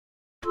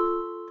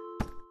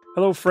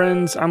Hello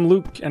friends, I'm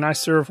Luke and I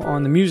serve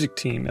on the music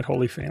team at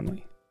Holy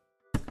Family.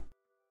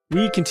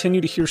 We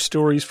continue to hear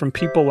stories from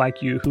people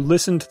like you who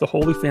listen to the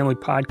Holy Family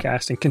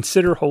podcast and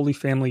consider Holy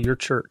Family your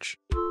church.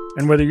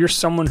 And whether you're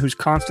someone who's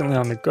constantly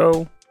on the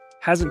go,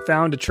 hasn't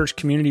found a church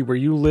community where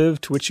you live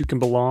to which you can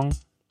belong,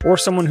 or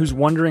someone who's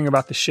wondering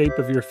about the shape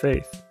of your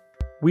faith,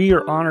 we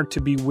are honored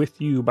to be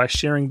with you by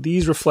sharing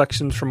these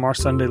reflections from our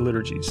Sunday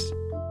liturgies.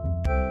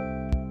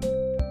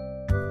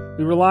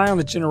 We rely on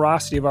the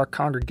generosity of our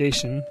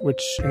congregation,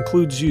 which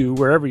includes you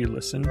wherever you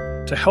listen,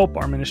 to help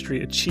our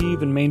ministry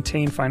achieve and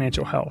maintain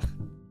financial health.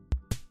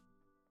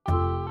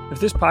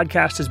 If this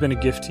podcast has been a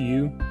gift to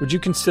you, would you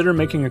consider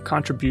making a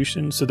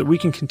contribution so that we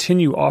can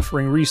continue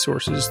offering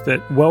resources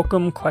that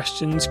welcome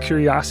questions,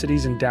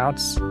 curiosities, and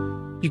doubts?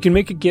 You can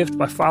make a gift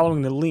by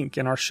following the link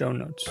in our show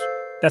notes.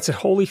 That's at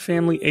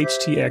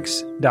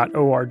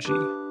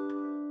holyfamilyhtx.org.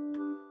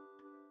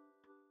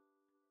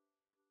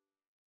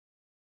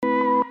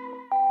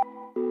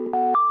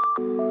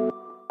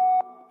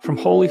 From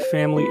Holy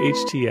Family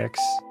HTX,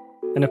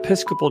 an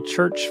Episcopal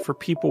church for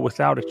people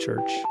without a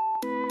church,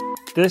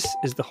 this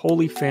is the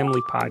Holy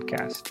Family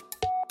Podcast,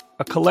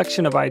 a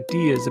collection of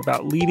ideas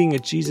about leading a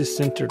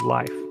Jesus-centered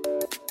life.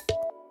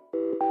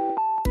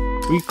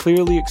 We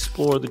clearly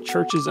explore the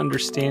church's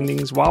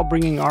understandings while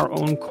bringing our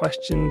own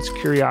questions,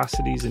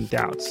 curiosities, and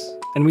doubts,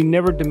 and we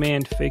never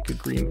demand fake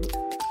agreement.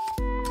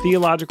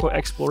 Theological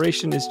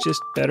exploration is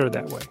just better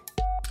that way.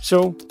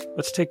 So,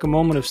 let's take a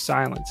moment of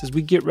silence as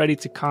we get ready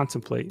to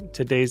contemplate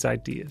today's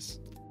ideas.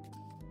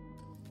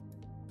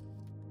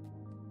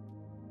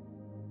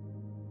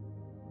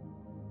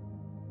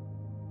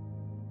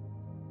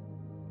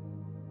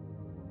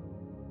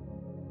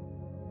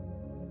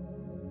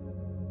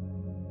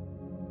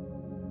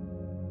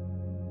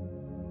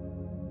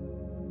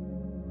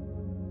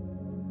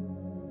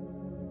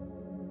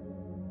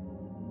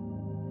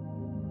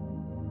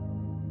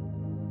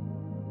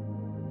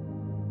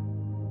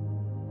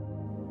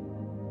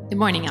 Good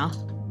morning, y'all.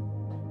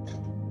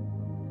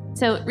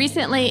 So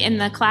recently in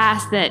the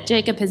class that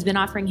Jacob has been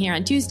offering here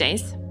on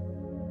Tuesdays,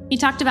 he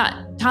talked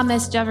about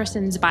Thomas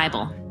Jefferson's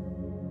Bible.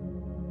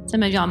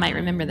 Some of y'all might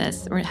remember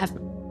this or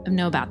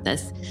know about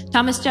this.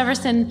 Thomas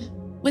Jefferson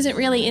wasn't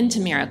really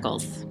into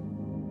miracles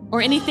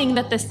or anything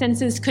that the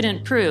senses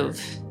couldn't prove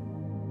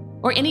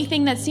or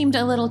anything that seemed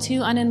a little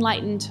too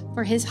unenlightened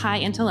for his high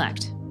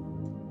intellect.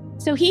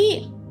 So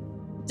he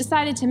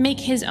decided to make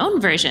his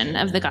own version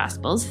of the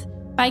Gospels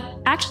by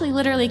actually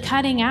literally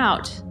cutting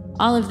out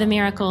all of the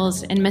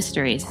miracles and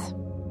mysteries,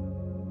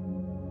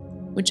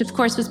 which of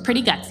course was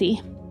pretty gutsy.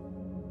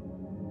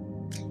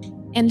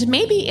 And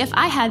maybe if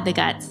I had the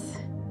guts,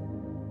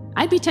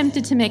 I'd be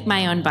tempted to make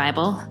my own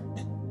Bible,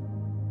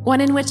 one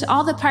in which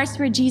all the parts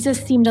where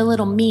Jesus seemed a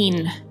little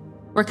mean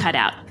were cut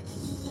out,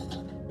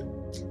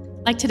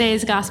 like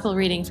today's gospel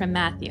reading from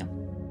Matthew.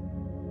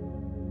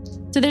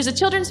 So there's a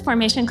children's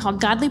formation called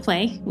Godly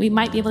Play. We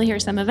might be able to hear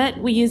some of it.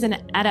 We use an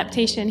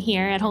adaptation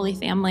here at Holy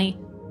Family.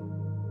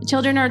 The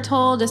children are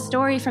told a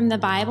story from the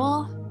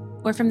Bible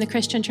or from the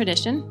Christian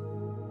tradition,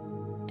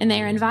 and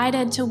they are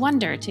invited to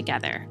wonder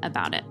together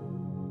about it.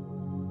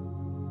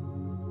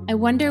 I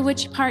wonder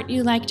which part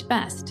you liked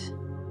best.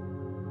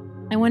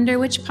 I wonder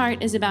which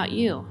part is about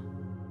you.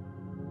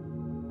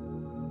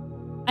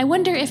 I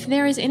wonder if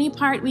there is any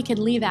part we could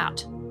leave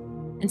out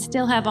and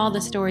still have all the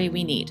story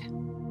we need.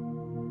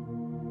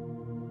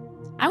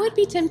 I would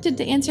be tempted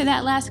to answer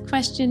that last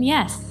question,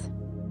 yes.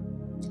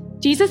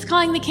 Jesus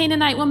calling the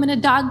Canaanite woman a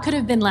dog could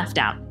have been left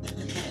out,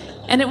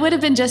 and it would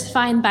have been just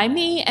fine by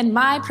me and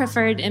my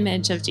preferred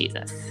image of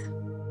Jesus.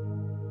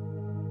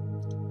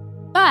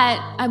 But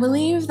I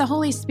believe the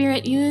Holy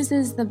Spirit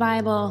uses the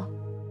Bible,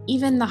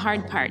 even the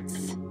hard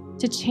parts,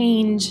 to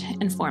change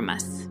and form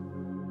us.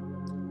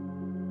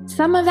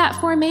 Some of that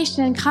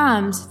formation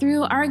comes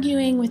through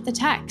arguing with the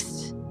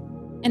text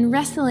and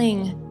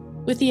wrestling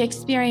with the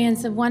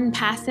experience of one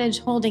passage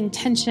holding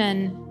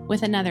tension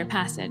with another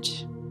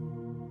passage.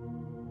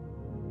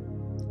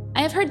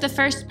 I have heard the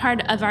first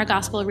part of our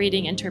gospel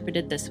reading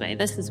interpreted this way.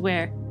 This is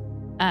where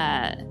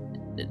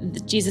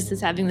Jesus is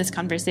having this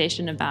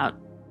conversation about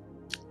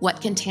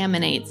what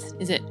contaminates.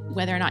 Is it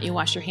whether or not you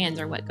wash your hands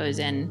or what goes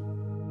in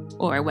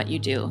or what you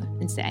do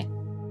and say?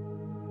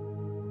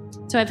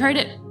 So I've heard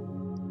it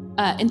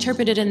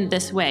interpreted in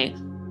this way.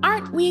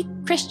 Aren't we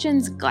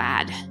Christians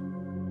glad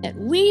that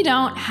we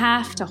don't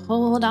have to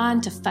hold on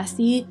to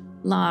fussy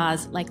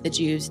laws like the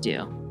Jews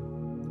do,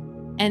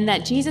 and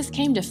that Jesus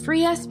came to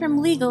free us from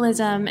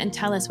legalism and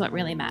tell us what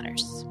really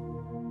matters?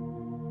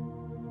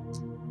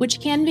 Which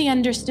can be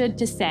understood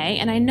to say,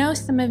 and I know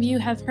some of you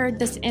have heard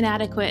this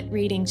inadequate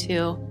reading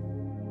too,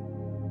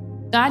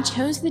 God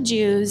chose the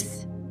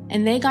Jews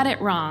and they got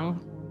it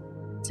wrong,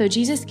 so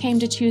Jesus came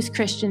to choose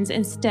Christians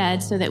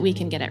instead so that we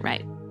can get it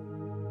right.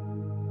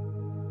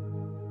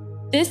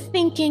 This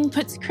thinking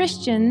puts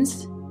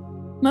Christians,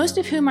 most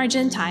of whom are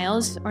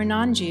Gentiles or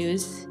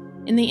non-Jews,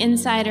 in the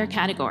insider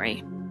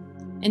category,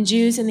 and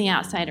Jews in the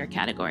outsider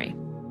category.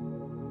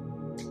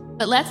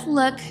 But let's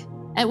look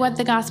at what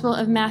the Gospel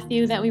of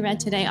Matthew that we read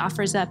today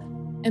offers up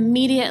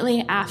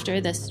immediately after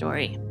this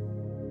story.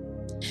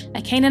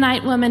 A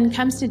Canaanite woman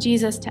comes to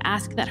Jesus to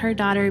ask that her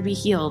daughter be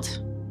healed.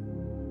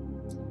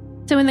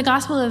 So in the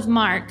Gospel of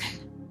Mark,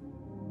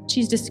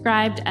 she's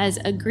described as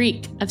a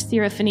Greek of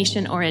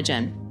Syrophoenician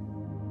origin,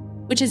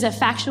 which is a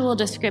factual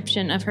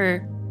description of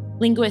her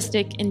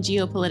linguistic and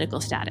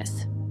geopolitical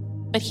status.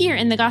 But here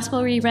in the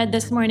Gospel we read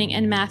this morning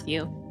in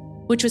Matthew,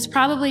 which was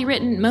probably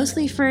written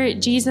mostly for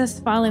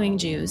Jesus-following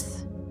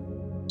Jews,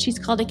 she's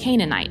called a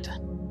Canaanite.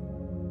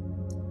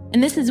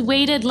 And this is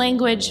weighted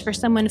language for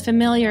someone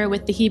familiar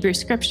with the Hebrew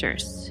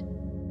scriptures.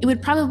 It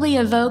would probably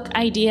evoke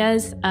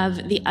ideas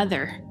of the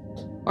other,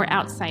 or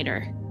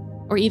outsider,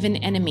 or even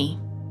enemy.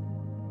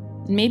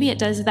 And maybe it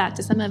does that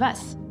to some of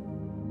us.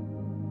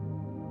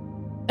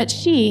 But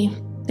she,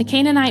 the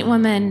Canaanite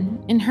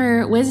woman, in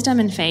her wisdom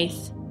and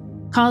faith,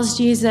 calls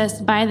Jesus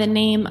by the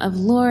name of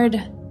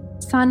Lord,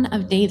 Son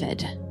of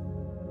David,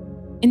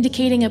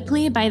 indicating a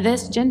plea by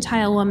this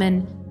Gentile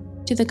woman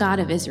to the God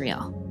of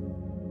Israel.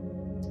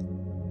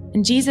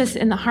 And Jesus,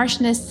 in the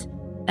harshness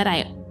that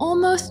I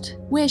almost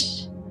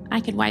wish I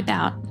could wipe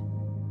out,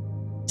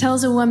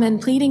 tells a woman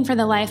pleading for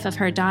the life of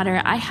her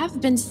daughter, "I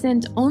have been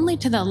sent only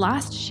to the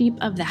lost sheep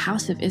of the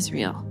house of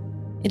Israel.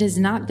 It is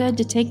not good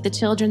to take the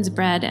children's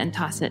bread and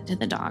toss it to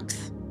the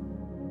dogs."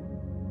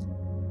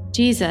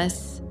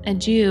 Jesus, a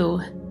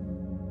Jew,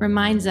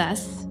 reminds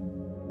us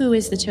who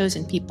is the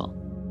chosen people.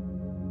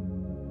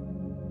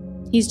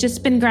 He's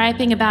just been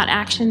griping about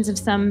actions of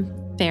some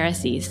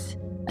Pharisees,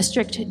 a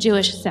strict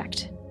Jewish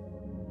sect.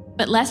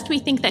 But lest we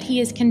think that he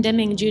is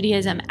condemning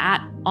Judaism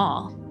at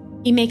all,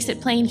 he makes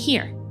it plain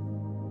here,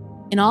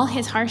 in all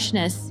his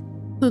harshness,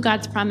 who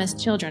God's promised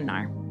children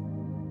are.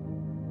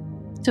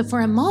 So for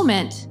a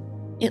moment,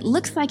 it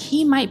looks like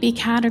he might be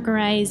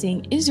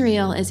categorizing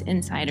Israel as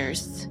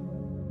insiders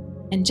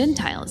and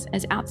Gentiles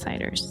as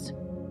outsiders.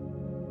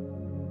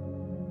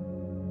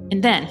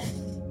 And then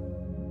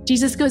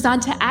Jesus goes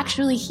on to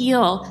actually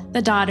heal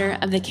the daughter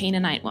of the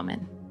Canaanite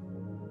woman.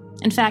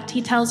 In fact,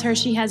 he tells her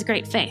she has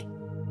great faith.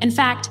 In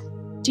fact,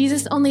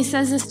 Jesus only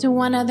says this to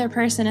one other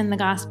person in the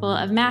Gospel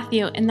of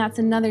Matthew, and that's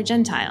another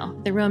Gentile,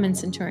 the Roman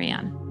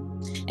centurion.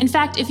 In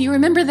fact, if you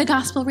remember the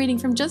Gospel reading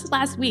from just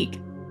last week,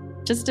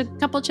 just a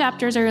couple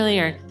chapters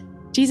earlier,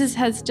 Jesus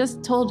has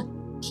just told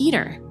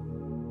Peter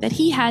that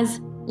he has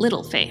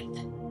little faith.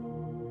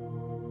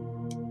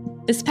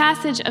 This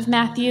passage of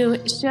Matthew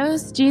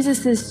shows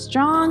Jesus'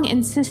 strong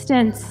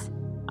insistence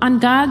on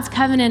God's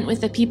covenant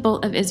with the people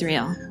of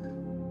Israel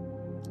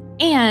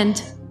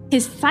and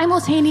his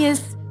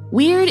simultaneous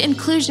weird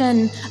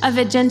inclusion of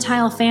a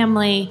Gentile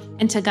family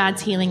into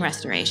God's healing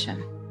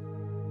restoration.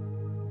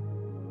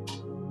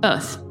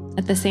 Both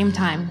at the same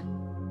time.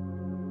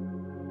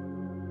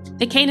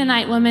 The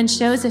Canaanite woman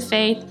shows a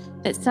faith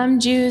that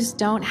some Jews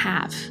don't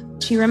have.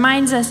 She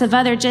reminds us of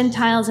other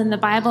Gentiles in the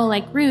Bible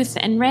like Ruth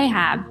and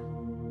Rahab,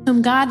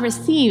 whom God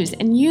receives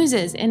and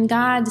uses in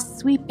God's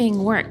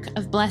sweeping work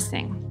of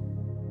blessing.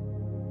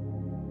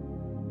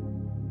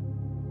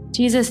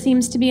 Jesus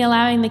seems to be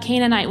allowing the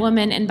Canaanite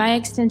woman, and by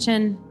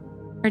extension,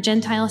 her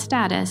Gentile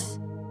status,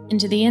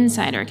 into the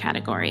insider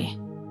category.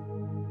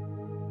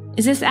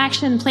 Is this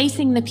action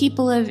placing the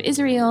people of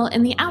Israel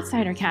in the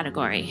outsider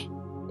category?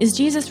 Is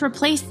Jesus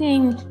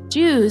replacing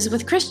Jews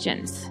with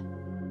Christians?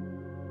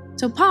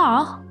 So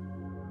Paul,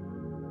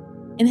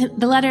 in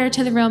the letter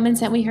to the Romans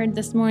that we heard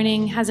this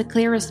morning, has a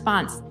clear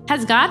response.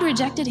 Has God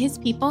rejected his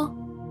people?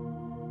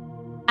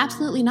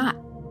 Absolutely not.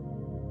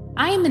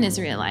 I am an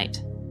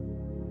Israelite,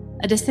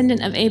 a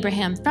descendant of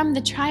Abraham from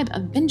the tribe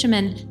of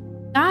Benjamin.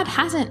 God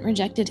hasn't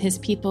rejected his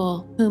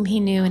people whom he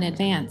knew in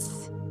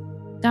advance.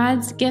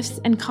 God's gifts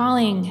and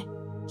calling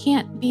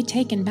can't be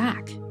taken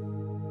back.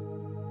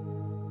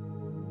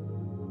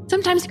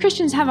 Sometimes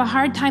Christians have a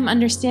hard time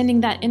understanding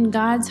that in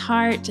God's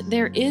heart,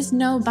 there is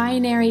no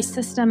binary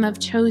system of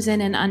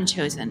chosen and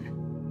unchosen.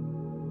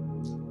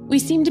 We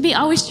seem to be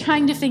always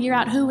trying to figure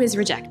out who is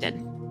rejected.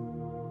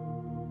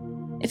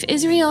 If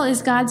Israel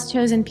is God's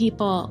chosen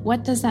people,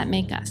 what does that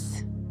make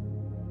us?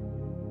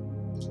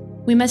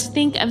 We must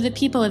think of the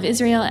people of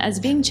Israel as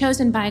being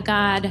chosen by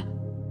God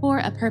for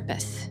a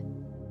purpose.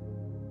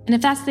 And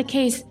if that's the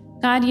case,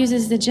 God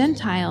uses the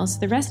Gentiles,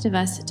 the rest of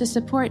us, to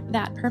support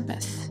that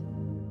purpose,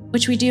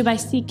 which we do by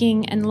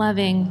seeking and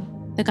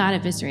loving the God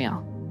of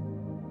Israel.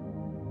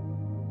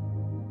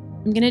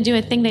 I'm going to do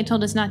a thing they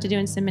told us not to do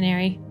in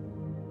seminary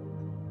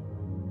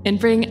and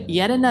bring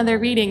yet another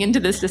reading into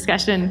this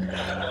discussion,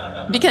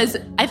 because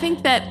I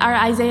think that our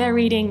Isaiah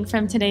reading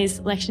from today's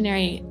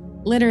lectionary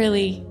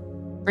literally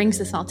brings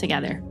this all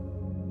together.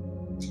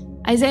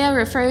 Isaiah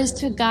refers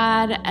to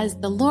God as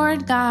the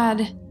Lord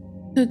God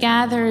who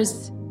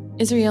gathers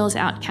Israel's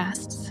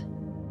outcasts.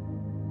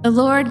 The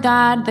Lord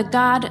God, the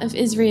God of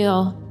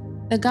Israel,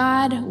 the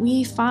God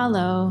we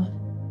follow,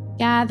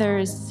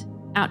 gathers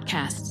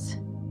outcasts.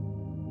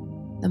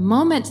 The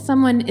moment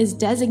someone is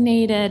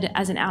designated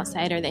as an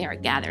outsider, they are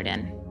gathered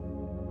in.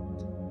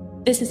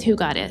 This is who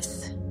God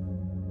is.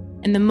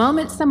 And the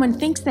moment someone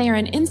thinks they are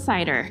an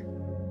insider,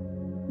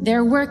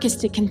 their work is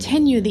to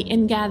continue the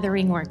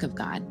ingathering work of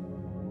God.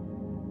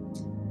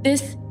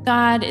 This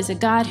God is a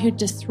God who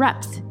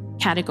disrupts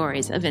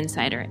categories of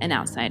insider and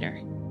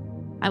outsider.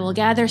 I will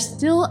gather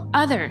still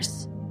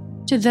others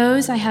to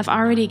those I have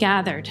already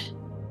gathered.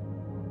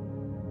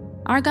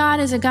 Our God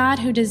is a God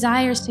who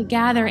desires to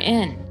gather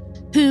in,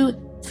 who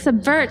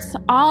subverts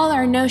all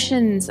our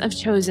notions of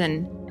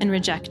chosen and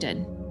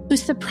rejected, who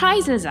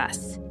surprises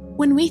us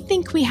when we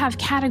think we have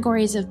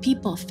categories of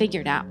people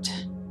figured out.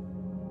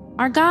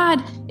 Our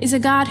God is a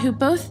God who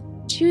both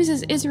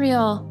chooses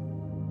Israel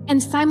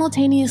and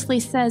simultaneously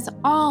says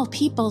all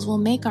peoples will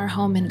make our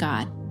home in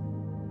God.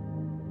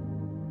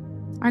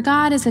 Our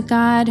God is a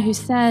God who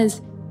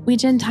says we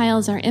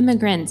Gentiles are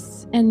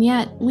immigrants, and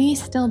yet we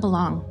still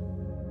belong.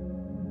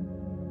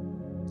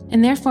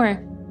 And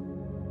therefore,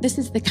 this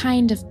is the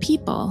kind of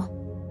people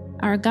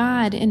our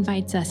God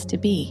invites us to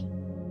be.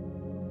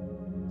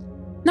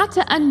 Not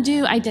to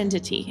undo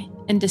identity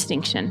and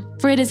distinction,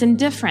 for it is in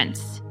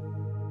difference.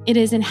 It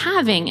is in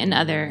having an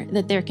other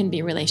that there can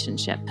be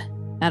relationship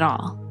at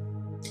all.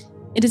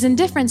 It is in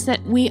difference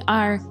that we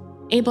are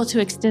able to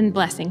extend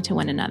blessing to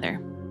one another.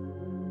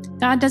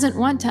 God doesn't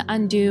want to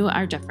undo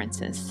our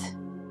differences.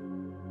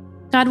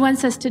 God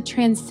wants us to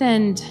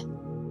transcend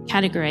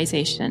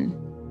categorization.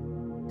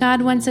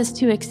 God wants us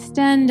to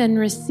extend and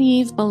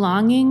receive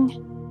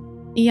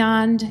belonging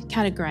beyond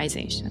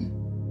categorization.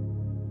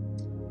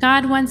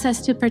 God wants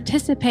us to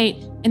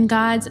participate in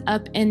God's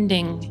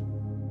upending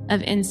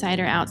of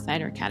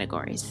insider-outsider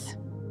categories.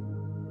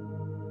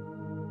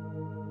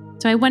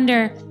 So I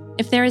wonder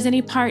if there is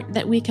any part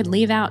that we could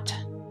leave out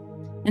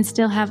and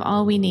still have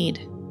all we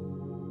need.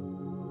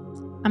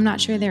 I'm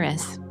not sure there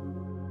is.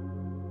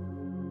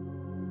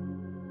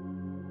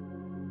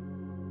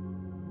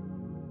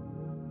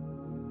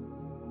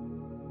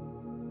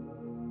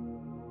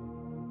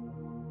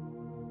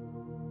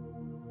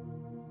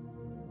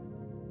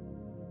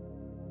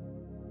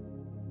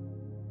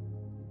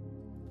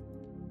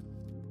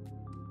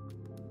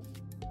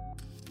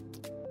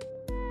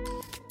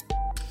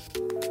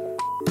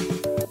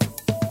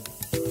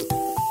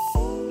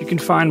 You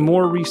can find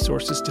more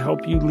resources to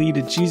help you lead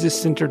a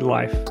Jesus-centered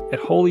life at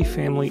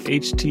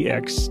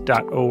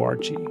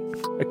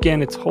holyfamilyhtx.org.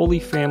 Again, it's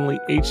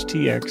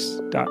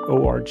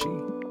holyfamilyhtx.org.